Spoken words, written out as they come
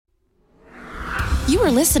You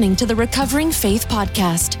are listening to the Recovering Faith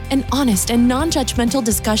Podcast, an honest and non-judgmental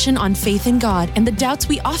discussion on faith in God and the doubts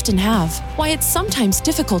we often have, why it's sometimes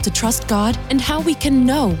difficult to trust God, and how we can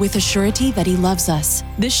know with a surety that He loves us.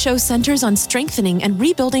 This show centers on strengthening and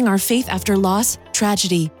rebuilding our faith after loss,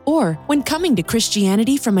 tragedy, or when coming to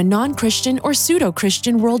Christianity from a non-Christian or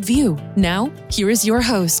pseudo-Christian worldview. Now, here is your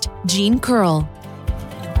host, Gene Curl.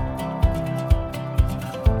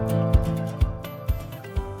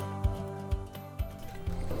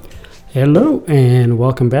 Hello, and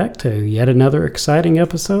welcome back to yet another exciting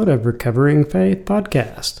episode of Recovering Faith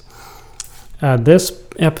Podcast. This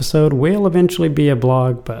episode will eventually be a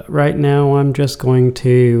blog, but right now I'm just going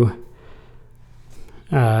to,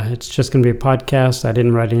 it's just going to be a podcast. I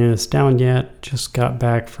didn't write any of this down yet. Just got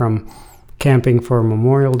back from camping for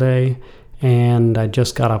Memorial Day, and I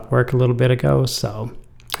just got off work a little bit ago, so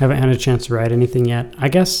haven't had a chance to write anything yet. I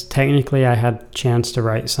guess technically I had a chance to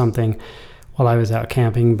write something while I was out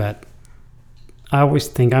camping, but I always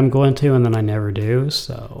think I'm going to, and then I never do,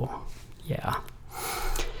 so yeah.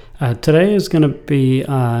 Today is going to be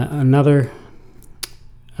another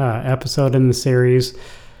episode in the series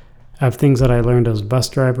of things that I learned as a bus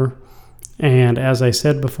driver. And as I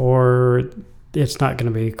said before, it's not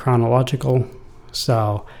going to be chronological.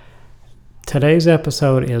 So today's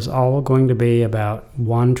episode is all going to be about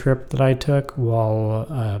one trip that I took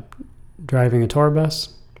while driving a tour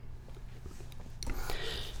bus.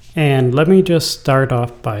 And let me just start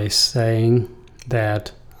off by saying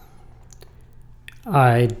that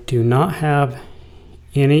I do not have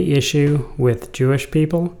any issue with Jewish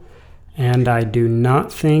people, and I do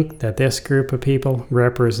not think that this group of people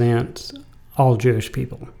represents all Jewish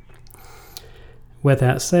people. With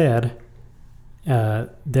that said,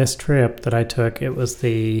 this trip that I took,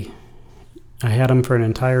 I had them for an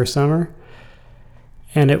entire summer,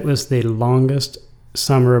 and it was the longest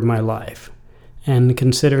summer of my life. And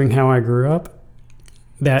considering how I grew up,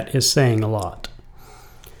 that is saying a lot.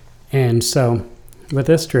 And so, with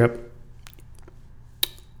this trip,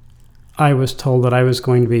 I was told that I was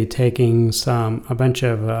going to be taking a bunch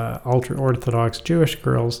of ultra-Orthodox Jewish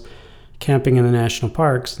girls camping in the national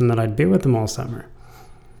parks, and that I'd be with them all summer.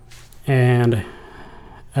 And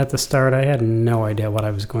at the start, I had no idea what I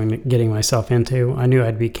was getting myself into. I knew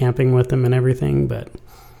I'd be camping with them and everything, but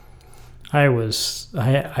I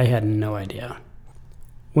had no idea.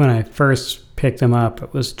 When I first picked them up,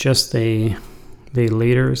 it was just the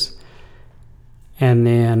leaders, and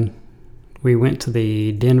then we went to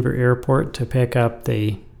the Denver airport to pick up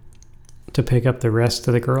the rest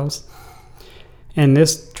of the girls. And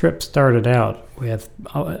this trip started out with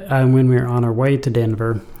when we were on our way to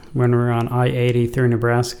Denver, when we were on I-80 through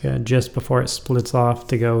Nebraska, just before it splits off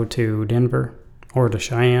to go to Denver or to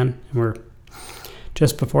Cheyenne. And we're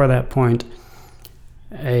just before that point.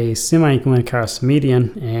 A semi went across the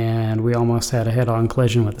median, and we almost had a head-on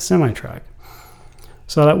collision with a semi-truck.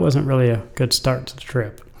 So that wasn't really a good start to the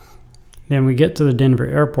trip. Then we get to the Denver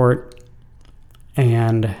airport,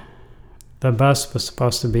 and the bus was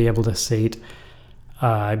supposed to be able to seat,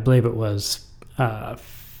 I believe it was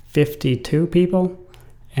 52 people,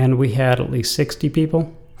 and we had at least 60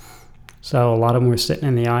 people. So a lot of them were sitting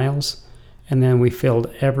in the aisles, and then we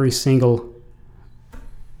filled every single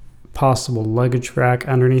possible luggage rack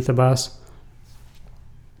underneath the bus.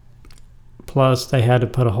 Plus, they had to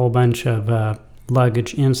put a whole bunch of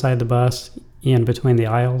luggage inside the bus, in between the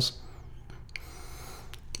aisles.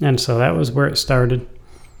 And so that was where it started.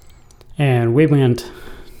 And we weren't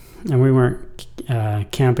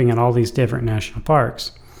camping in all these different national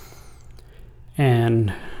parks.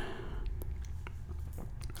 And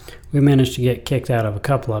we managed to get kicked out of a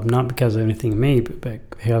couple of them, not because of anything to me, but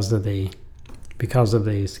because of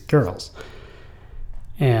these girls.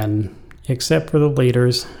 And except for the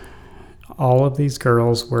leaders, all of these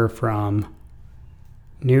girls were from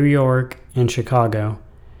New York and Chicago,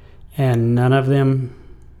 and none of them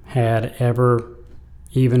had ever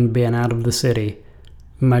even been out of the city,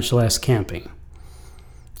 much less camping.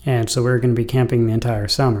 And so we were going to be camping the entire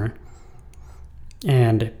summer,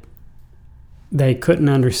 and they couldn't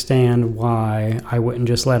understand why I wouldn't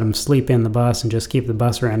just let them sleep in the bus and just keep the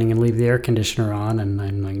bus running and leave the air conditioner on. And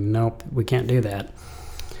I'm like, nope, we can't do that.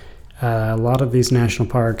 A lot of these national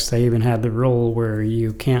parks, they even had the rule where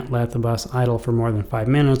you can't let the bus idle for more than 5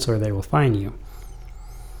 minutes or they will fine you.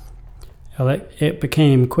 It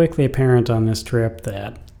became quickly apparent on this trip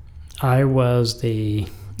that I was in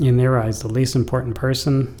their eyes, the least important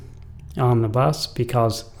person on the bus,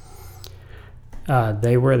 because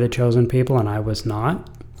they were the chosen people and I was not.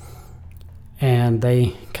 And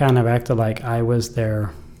they kind of acted like I was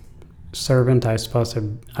their servant. I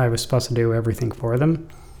was supposed to do everything for them.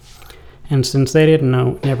 And since they didn't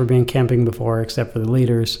know, never been camping before except for the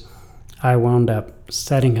leaders, I wound up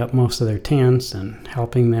setting up most of their tents and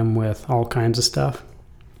helping them with all kinds of stuff.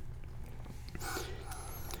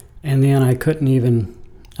 And then I couldn't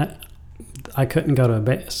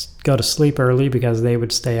go to sleep early because they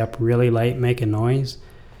would stay up really late making noise.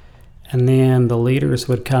 And then the leaders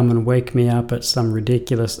would come and wake me up at some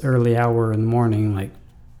ridiculous early hour in the morning, like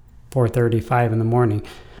 4:30, 5 in the morning,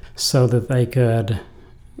 so that they could,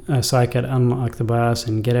 so I could unlock the bus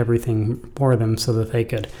and get everything for them so that they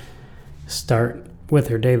could start with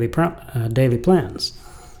their daily plans.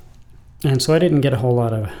 And so I didn't get a whole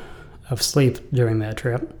lot of sleep during that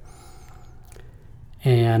trip.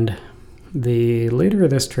 And the leader of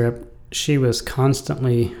this trip, she was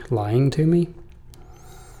constantly lying to me.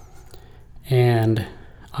 And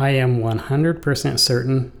I am 100%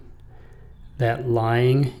 certain that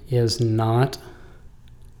lying is not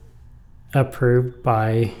approved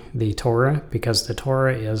by the Torah, because the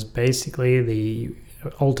Torah is basically the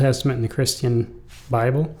Old Testament and the Christian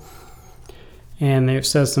Bible. And it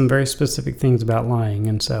says some very specific things about lying.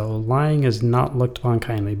 And so lying is not looked upon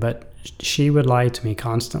kindly, but she would lie to me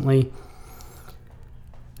constantly.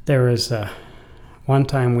 There was one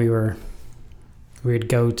time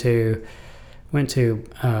went to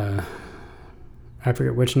I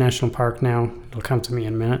forget which national park now. It'll come to me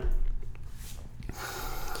in a minute.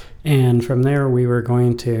 And from there we were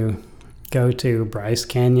going to go to Bryce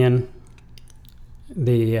Canyon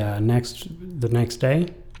the next day.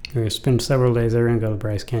 We would spend several days there and go to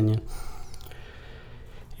Bryce Canyon.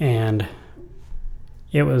 And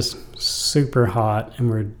it was super hot, and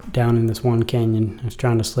we're down in this one canyon. I was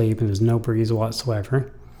trying to sleep, and there's no breeze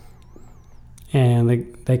whatsoever. And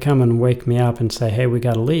they come and wake me up and say, "Hey, we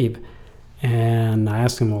got to leave." And I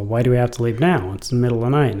asked them, "Well, why do we have to leave now? It's the middle of the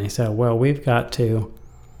night." And they said, "Well, we want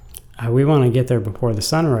to get there before the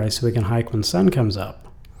sunrise so we can hike when the sun comes up."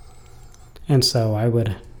 And so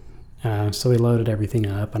so we loaded everything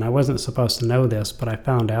up. And I wasn't supposed to know this, but I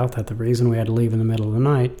found out that the reason we had to leave in the middle of the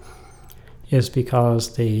night is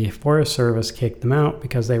because the Forest Service kicked them out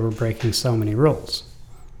because they were breaking so many rules.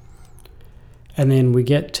 And then we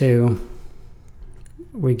get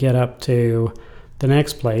up to the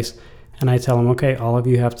next place, and I tell them, "Okay, all of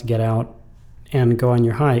you have to get out and go on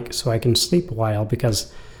your hike so I can sleep a while,"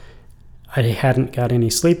 because I hadn't got any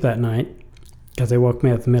sleep that night because they woke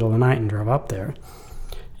me up in the middle of the night and drove up there.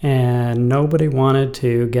 And nobody wanted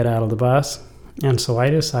to get out of the bus. And so I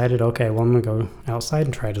decided, okay, well, I'm going to go outside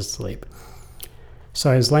and try to sleep. So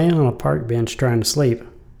I was laying on a park bench trying to sleep.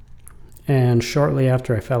 And shortly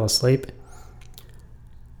after I fell asleep,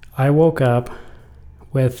 I woke up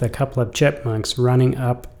with a couple of chipmunks running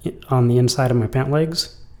up on the inside of my pant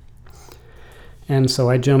legs. And so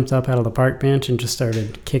I jumped up out of the park bench and just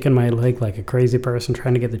started kicking my leg like a crazy person,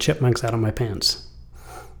 trying to get the chipmunks out of my pants.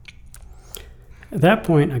 At that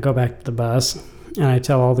point, I go back to the bus, and I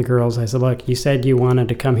tell all the girls, I said, "Look, you said you wanted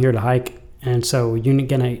to come here to hike, and so you're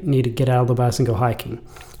going to need to get out of the bus and go hiking."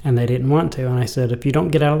 And they didn't want to. And I said, "If you don't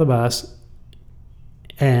get out of the bus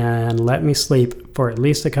and let me sleep for at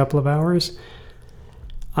least a couple of hours,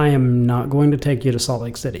 I am not going to take you to Salt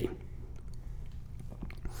Lake City."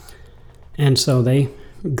 And so they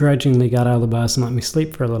grudgingly got out of the bus and let me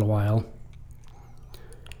sleep for a little while.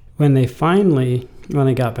 When they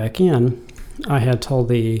got back in, I had told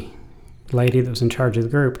the lady that was in charge of the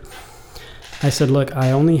group, I said, "Look,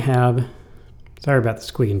 sorry about the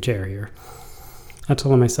squeaking chair here." I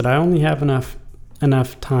told them, I said, "I only have enough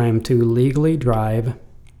time to legally drive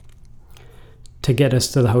to get us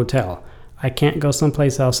to the hotel. I can't go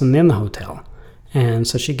someplace else and then the hotel." And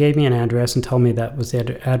so she gave me an address and told me that was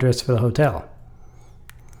the address for the hotel.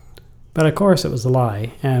 But of course it was a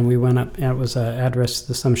lie, and we went up, and it was an address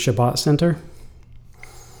to some Shabbat center.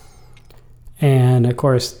 And of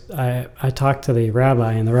course I talked to the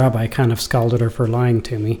rabbi, and the rabbi kind of scolded her for lying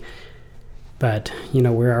to me. But,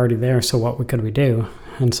 we're already there, so what could we do?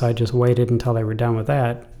 And so I just waited until they were done with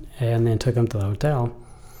that, and then took them to the hotel.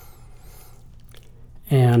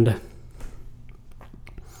 And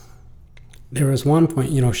there was one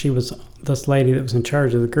point, this lady that was in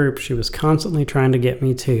charge of the group, she was constantly trying to get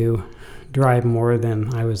me to drive more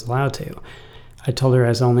than I was allowed to. I told her I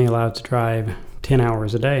was only allowed to drive 10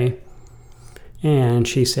 hours a day. And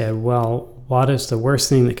she said, "Well, what is the worst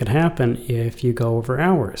thing that could happen if you go over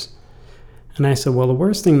hours?" And I said, "Well, the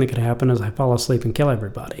worst thing that could happen is I fall asleep and kill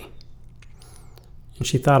everybody." And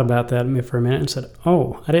she thought about that for a minute and said,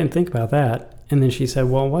 "Oh, I didn't think about that." And then she said,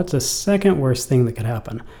 "Well, what's the second worst thing that could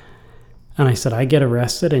happen?" And I said, "I get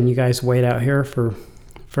arrested and you guys wait out here for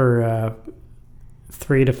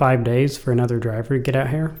 3 to 5 days for another driver to get out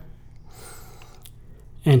here."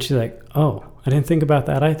 And she's like, oh, I didn't think about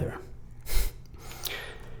that either.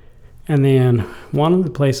 And then one of the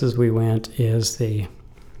places we went is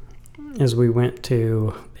we went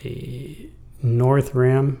to the north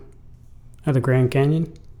rim of the Grand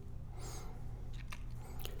Canyon.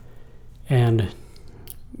 And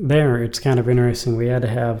there it's kind of interesting.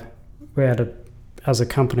 As a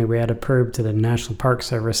company, we had to prove to the National Park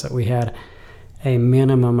Service that we had a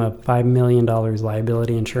minimum of $5 million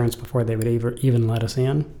liability insurance before they would even let us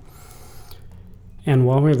in. And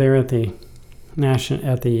while we were there at the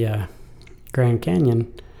Grand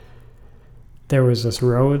Canyon, there was this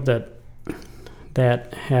road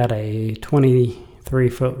that had a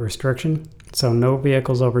 23-foot restriction, so no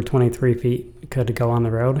vehicles over 23 feet could go on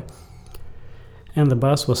the road. And the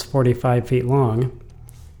bus was 45 feet long.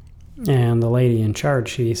 And the lady in charge,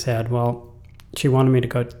 she said, well, she wanted me to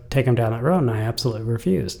go take him down that road, and I absolutely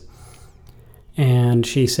refused. And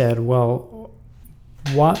she said, well,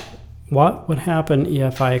 what would happen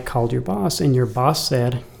if I called your boss and your boss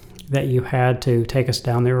said that you had to take us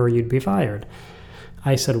down there or you'd be fired?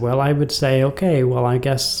 I said, well, I would say, okay, well, I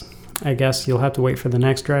guess you'll have to wait for the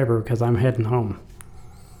next driver because I'm heading home.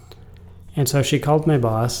 And so she called my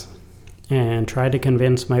boss and tried to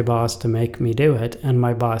convince my boss to make me do it. And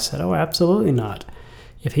my boss said, oh, absolutely not.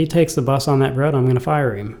 If he takes the bus on that road, I'm going to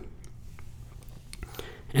fire him.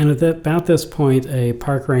 And about this point, a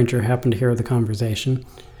park ranger happened to hear the conversation.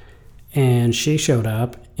 And she showed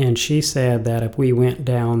up, and she said that if we went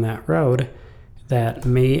down that road, that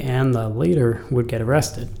me and the leader would get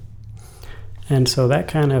arrested. And so that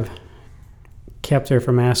kind of kept her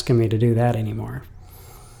from asking me to do that anymore.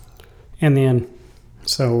 And then,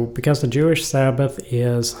 so because the Jewish Sabbath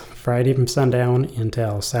is Friday from sundown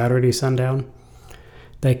until Saturday sundown,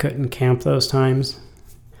 they couldn't camp those times.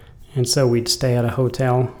 And so we'd stay at a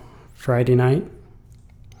hotel Friday night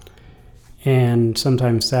and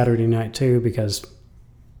sometimes Saturday night too, because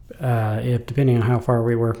depending on how far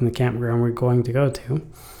we were from the campground we're going to go to,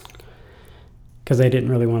 because they didn't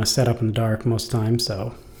really want to set up in the dark most times.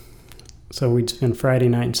 So we'd spend Friday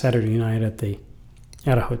night and Saturday night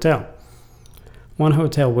at a hotel. One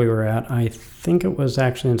hotel we were at, I think it was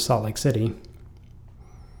actually in Salt Lake City,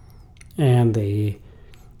 and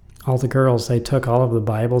all the girls, they took all of the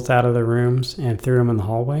Bibles out of their rooms and threw them in the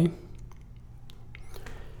hallway.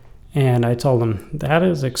 And I told them, that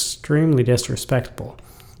is extremely disrespectful.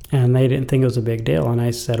 And they didn't think it was a big deal. And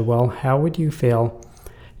I said, well, how would you feel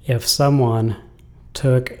if someone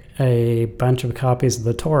took a bunch of copies of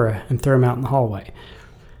the Torah and threw them out in the hallway?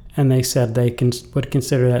 And they said they would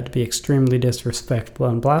consider that to be extremely disrespectful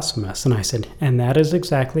and blasphemous. And I said, and that is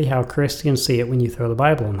exactly how Christians see it when you throw the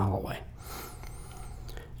Bible in the hallway.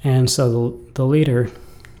 And so the leader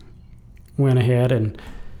went ahead and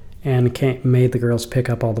made the girls pick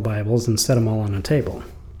up all the Bibles and set them all on a table.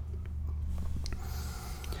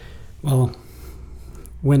 Well,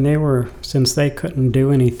 since they couldn't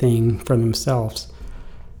do anything for themselves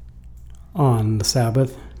on the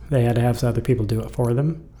Sabbath, they had to have other people do it for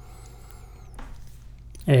them.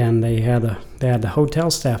 And they had the hotel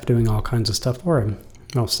staff doing all kinds of stuff for them.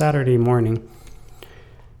 Well, Saturday morning,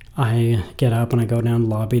 I get up and I go down to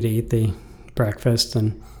the lobby to eat the breakfast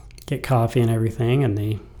and get coffee and everything. And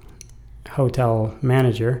the hotel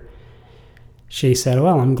manager, she said,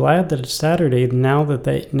 well, I'm glad that it's Saturday. Now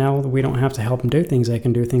that we don't have to help them do things, they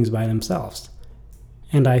can do things by themselves.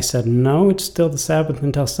 And I said, no, it's still the Sabbath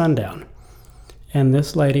until sundown. And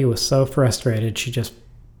this lady was so frustrated, she just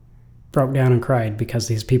broke down and cried because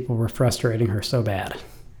these people were frustrating her so bad.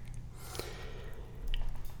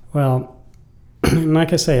 Well,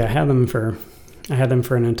 like I say, I had them for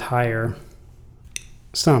an entire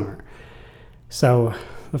summer. So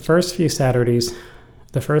the first few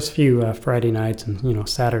Friday nights and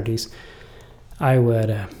Saturdays, I would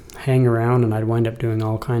hang around and I'd wind up doing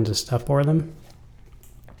all kinds of stuff for them.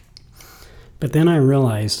 But then I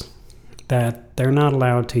realized that they're not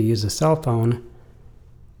allowed to use a cell phone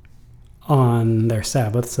on their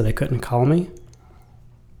Sabbath, so they couldn't call me.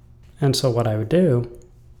 And so what I would do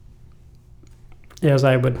is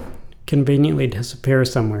I would conveniently disappear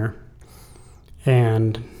somewhere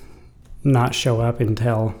and not show up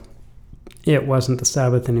until it wasn't the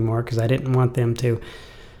Sabbath anymore, because I didn't want them to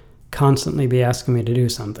constantly be asking me to do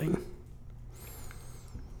something.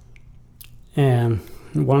 And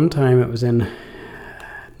one time it was in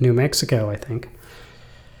New Mexico, I think,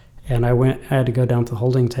 and I had to go down to the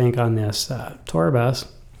holding tank on this tour bus,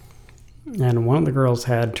 and one of the girls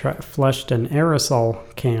had flushed an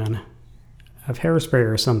aerosol can of hairspray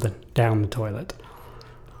or something down the toilet.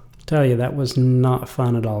 I tell you, that was not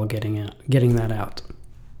fun at all getting that out.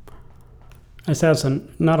 this has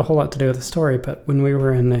not a whole lot to do with the story, but when we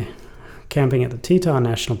were camping at the Teton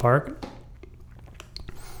National Park,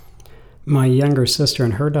 my younger sister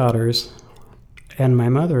and her daughters and my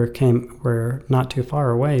mother were not too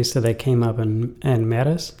far away, so they came up and met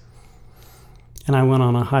us. And I went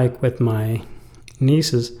on a hike with my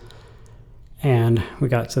nieces, and we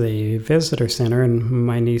got to the visitor center, and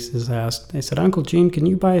my nieces they said, "Uncle Gene, can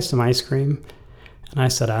you buy us some ice cream?" And I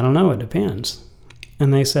said, "I don't know, it depends."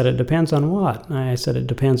 And they said, "It depends on what?" And I said, "It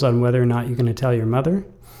depends on whether or not you're going to tell your mother."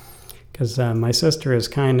 Because my sister is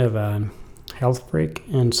kind of a health freak,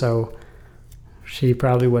 and so she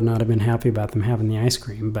probably would not have been happy about them having the ice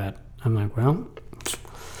cream. But I'm like, well.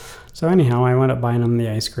 So anyhow, I wound up buying them the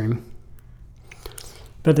ice cream.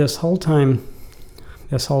 But this whole time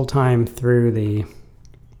through with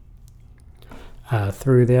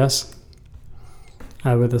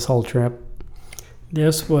this whole trip,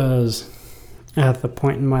 this was at the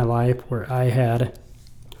point in my life where I had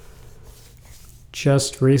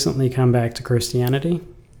just recently come back to Christianity.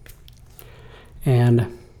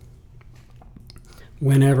 And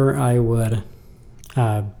whenever I would,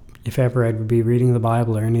 if ever I would be reading the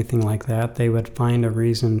Bible or anything like that, they would find a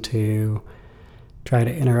reason to try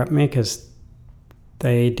to interrupt me, because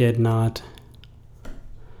they did not,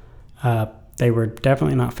 they were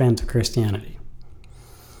definitely not fans of Christianity.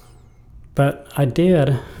 But I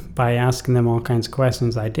did, by asking them all kinds of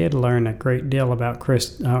questions, I did learn a great deal about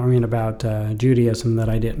Judaism that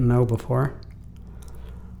I didn't know before.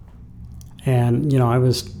 And,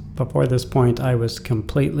 before this point, I was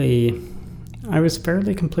fairly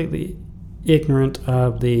completely ignorant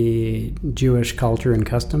of the Jewish culture and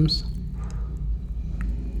customs.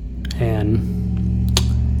 And,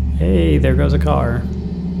 hey, there goes a car.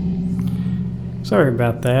 Sorry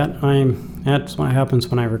about that. That's what happens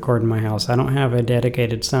when I record in my house. I don't have a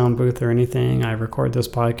dedicated sound booth or anything. I record this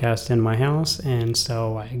podcast in my house, and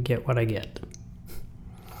so I get what I get.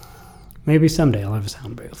 Maybe someday I'll have a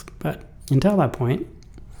sound booth, but until that point.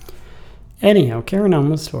 Anyhow, carrying on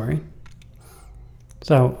with the story.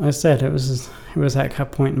 So, as I said, it was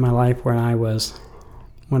that point in my life when I was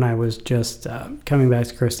just coming back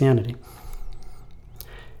to Christianity.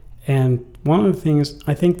 And one of the things,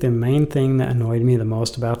 I think the main thing that annoyed me the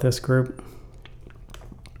most about this group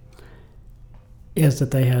is that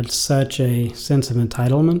they had such a sense of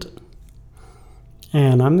entitlement.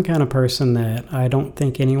 And I'm the kind of person that I don't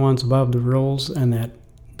think anyone's above the rules, and that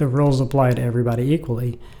the rules apply to everybody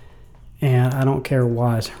equally. And I don't care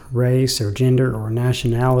what race or gender or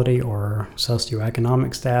nationality or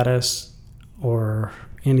socioeconomic status or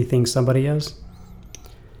anything somebody is.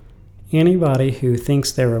 Anybody who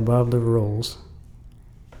thinks they're above the rules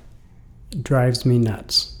drives me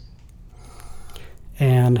nuts.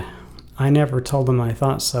 And I never told them I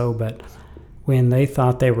thought so, but when they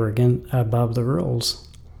thought they were above the rules,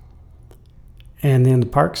 and then the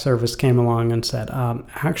Park Service came along and said,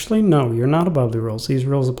 actually, no, you're not above the rules. These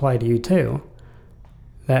rules apply to you too.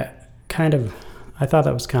 I thought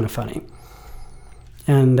that was kind of funny.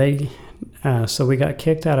 And so we got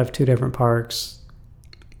kicked out of 2 different parks,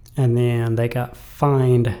 and then they got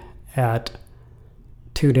fined at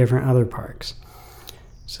 2 different other parks.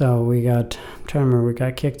 So we got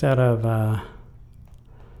kicked out of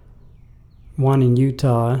one in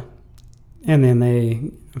Utah, and then I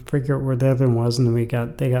forget where the other one was, and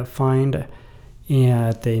then they got fined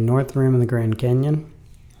at the North Rim of the Grand Canyon,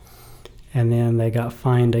 and then they got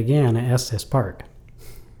fined again at Estes Park.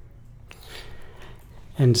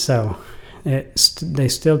 And so they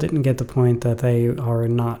still didn't get the point that they are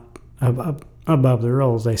not above the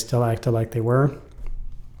rules. They still acted like they were.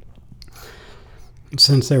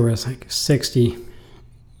 Since there was like 60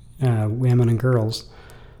 women and girls,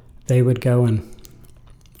 they would go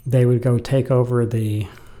take over the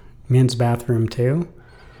men's bathroom too.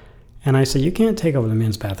 And I said, you can't take over the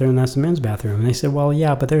men's bathroom. That's the men's bathroom. And they said, well,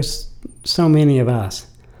 yeah, but there's so many of us.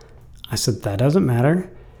 I said, that doesn't matter.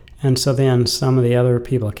 And so then some of the other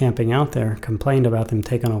people camping out there complained about them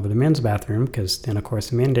taking over the men's bathroom, because then, of course,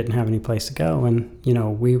 the men didn't have any place to go. And,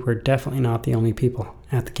 we were definitely not the only people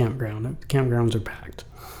at the campground. The campgrounds are packed.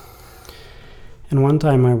 And one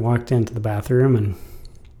time I walked into the bathroom, and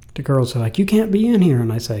the girls are like, you can't be in here.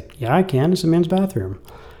 And I said, yeah, I can. It's a men's bathroom.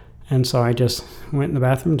 And so I just went in the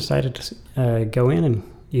bathroom, decided to go in and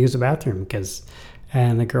use the bathroom,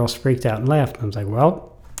 and the girls freaked out and left. And I was like, well,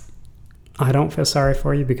 I don't feel sorry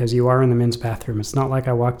for you, because you are in the men's bathroom. It's not like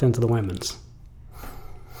I walked into the women's.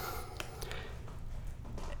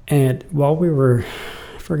 And while we were,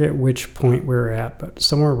 I forget which point we were at, but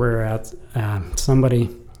somewhere we were at,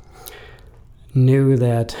 somebody knew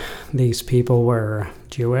that these people were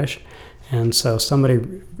Jewish, And so somebody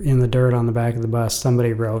in the dirt on the back of the bus,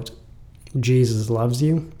 somebody wrote, "Jesus loves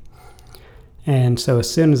you." And so as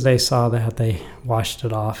soon as they saw that, they washed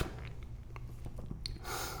it off.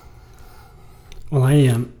 Well,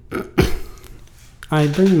 I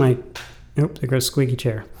bring my, there goes squeaky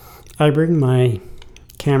chair. I bring my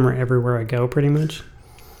camera everywhere I go pretty much.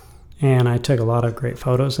 And I took a lot of great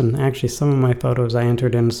photos, and actually some of my photos I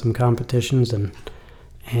entered into some competitions and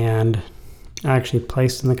I actually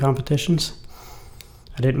placed in the competitions.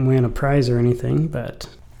 I didn't win a prize or anything, but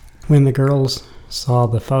when the girls saw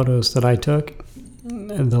the photos that I took,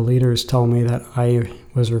 the leaders told me that I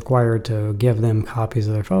was required to give them copies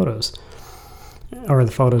of their photos, or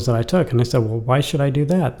the photos that I took. And I said, well, why should I do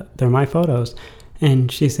that? They're my photos.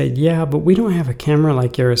 And she said, yeah, but we don't have a camera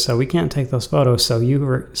like yours, so we can't take those photos, so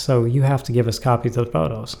you have to give us copies of the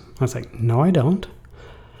photos. I was like, no, I don't.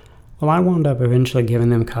 Well, I wound up eventually giving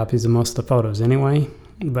them copies of most of the photos anyway,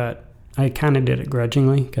 but I kind of did it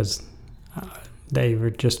grudgingly because they were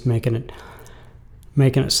just making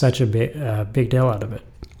it such a big deal out of it.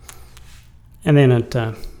 And then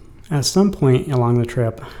at some point along the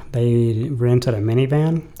trip, they rented a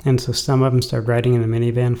minivan, and so some of them started riding in the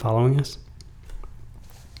minivan following us.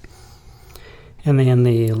 And then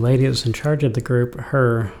the lady that was in charge of the group,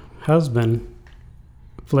 her husband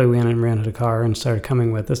flew in and rented a car and started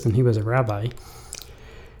coming with us, and he was a rabbi.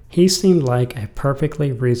 He seemed like a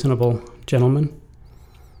perfectly reasonable gentleman,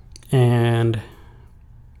 and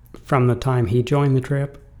from the time he joined the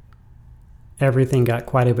trip, everything got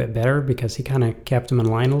quite a bit better because he kind of kept him in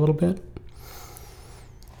line a little bit.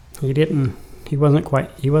 He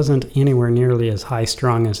wasn't anywhere nearly as high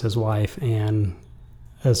strung as his wife, and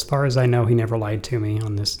as far as I know, he never lied to me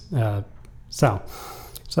on this. So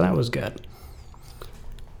that was good.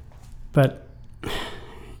 But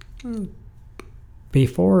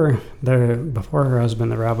before her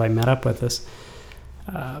husband, the rabbi, met up with us,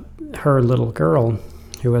 her little girl,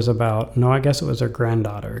 who was I guess it was her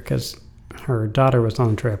granddaughter, because her daughter was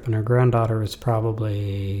on the trip, and her granddaughter was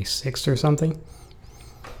probably 6 or something.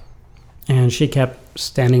 And she kept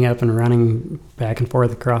standing up and running back and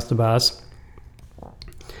forth across the bus.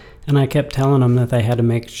 And I kept telling them that they had to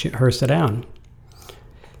make her sit down.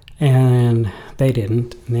 And they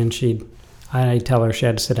didn't. And then I'd tell her she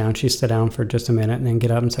had to sit down. She'd sit down for just a minute and then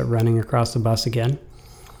get up and start running across the bus again.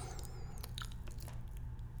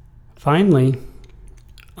 Finally,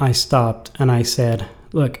 I stopped and I said,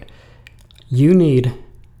 look, you need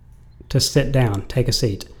to sit down, take a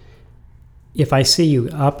seat. If I see you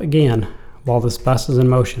up again while this bus is in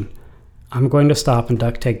motion, I'm going to stop and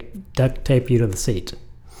duct tape you to the seat.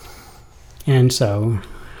 And so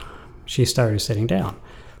she started sitting down.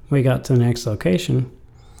 We got to the next location.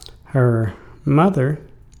 Her mother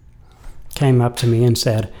came up to me and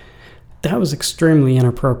said, that was extremely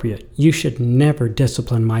inappropriate. You should never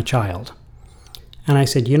discipline my child. And I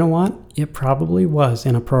said, you know what? It probably was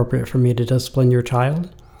inappropriate for me to discipline your child.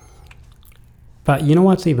 But you know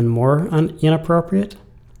what's even more inappropriate?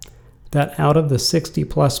 That out of the 60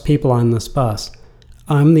 plus people on this bus,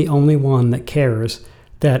 I'm the only one that cares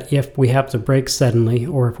that if we have to brake suddenly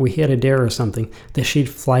or if we hit a deer or something, that she'd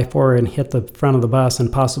fly forward and hit the front of the bus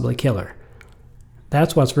and possibly kill her.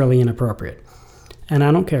 That's what's really inappropriate. And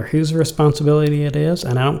I don't care whose responsibility it is,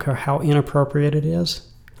 and I don't care how inappropriate it is.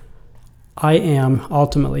 I am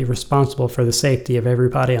ultimately responsible for the safety of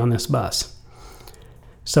everybody on this bus.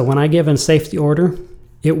 So when I give a safety order,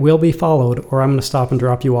 it will be followed, or I'm going to stop and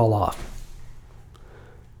drop you all off.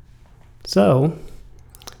 So,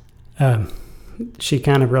 she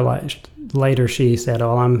kind of realized later. She said,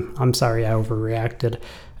 "Oh, I'm sorry, I overreacted.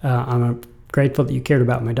 I'm grateful that you cared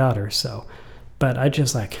about my daughter." So, but I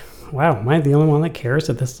just like, wow, am I the only one that cares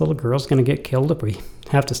that this little girl's going to get killed if we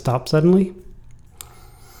have to stop suddenly?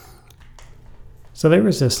 So it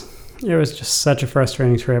was just such a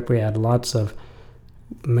frustrating trip. We had lots of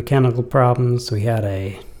mechanical problems.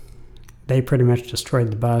 They pretty much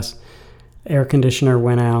destroyed the bus. Air conditioner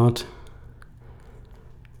went out.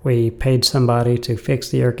 We paid somebody to fix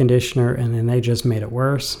the air conditioner, and then they just made it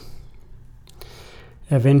worse.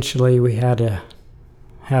 Eventually, we had to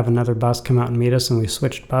have another bus come out and meet us, and we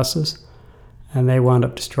switched buses, and they wound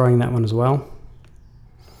up destroying that one as well.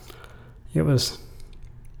 It was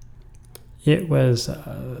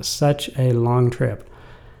such a long trip.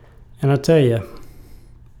 And I'll tell you,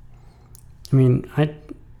 I mean,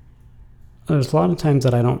 there's a lot of times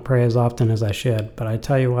that I don't pray as often as I should, but I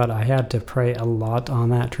tell you what, I had to pray a lot on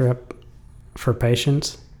that trip for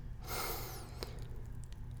patience.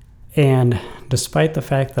 And despite the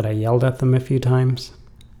fact that I yelled at them a few times,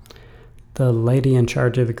 the lady in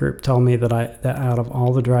charge of the group told me that out of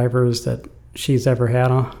all the drivers that she's ever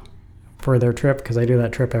had for their trip, because I do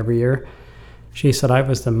that trip every year. She said I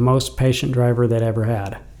was the most patient driver they'd ever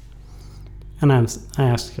had. And I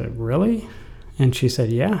asked her, really? And she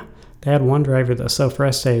said, yeah. They had one driver that was so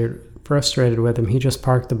frustrated with him, he just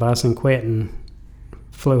parked the bus and quit and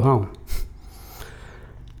flew home.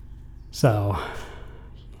 So,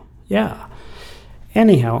 yeah.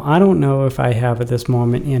 Anyhow, I don't know if I have at this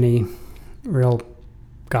moment any real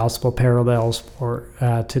gospel parallels for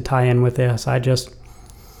to tie in with this. I just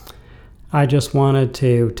wanted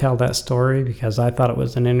to tell that story because I thought it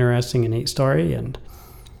was an interesting and neat story, and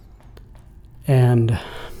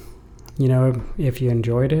you know, if you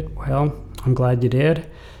enjoyed it, well, I'm glad you did.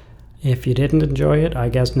 If you didn't enjoy it, I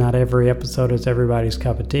guess not every episode is everybody's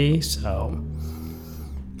cup of tea. So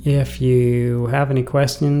if you have any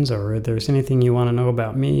questions, or if there's anything you want to know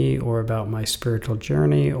about me or about my spiritual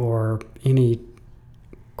journey, or any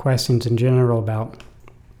questions in general about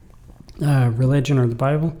religion or the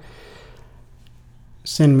Bible,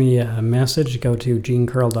 send me a message. Go to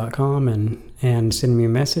genecurl.com and send me a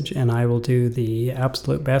message, and I will do the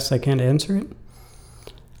absolute best I can to answer it.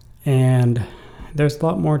 And there's a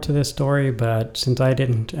lot more to this story, but since I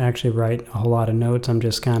didn't actually write a whole lot of notes, I'm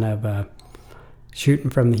just kind of shooting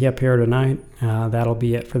from the hip here tonight. That'll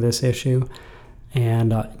be it for this issue.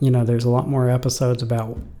 And, you know, there's a lot more episodes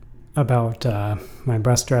about my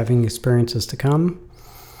bus driving experiences to come.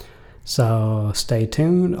 So stay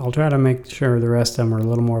tuned. I'll try to make sure the rest of them are a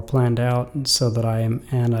little more planned out so that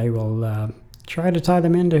I will try to tie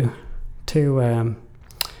them into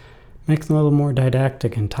make them a little more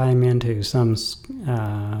didactic and tie them into some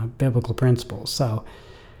biblical principles. So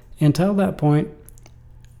until that point,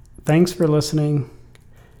 thanks for listening.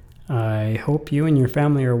 I hope you and your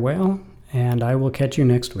family are well, and I will catch you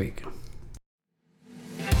next week.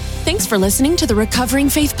 Thanks for listening to the Recovering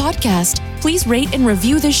Faith Podcast. Please rate and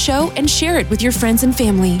review this show and share it with your friends and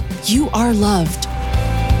family. You are loved.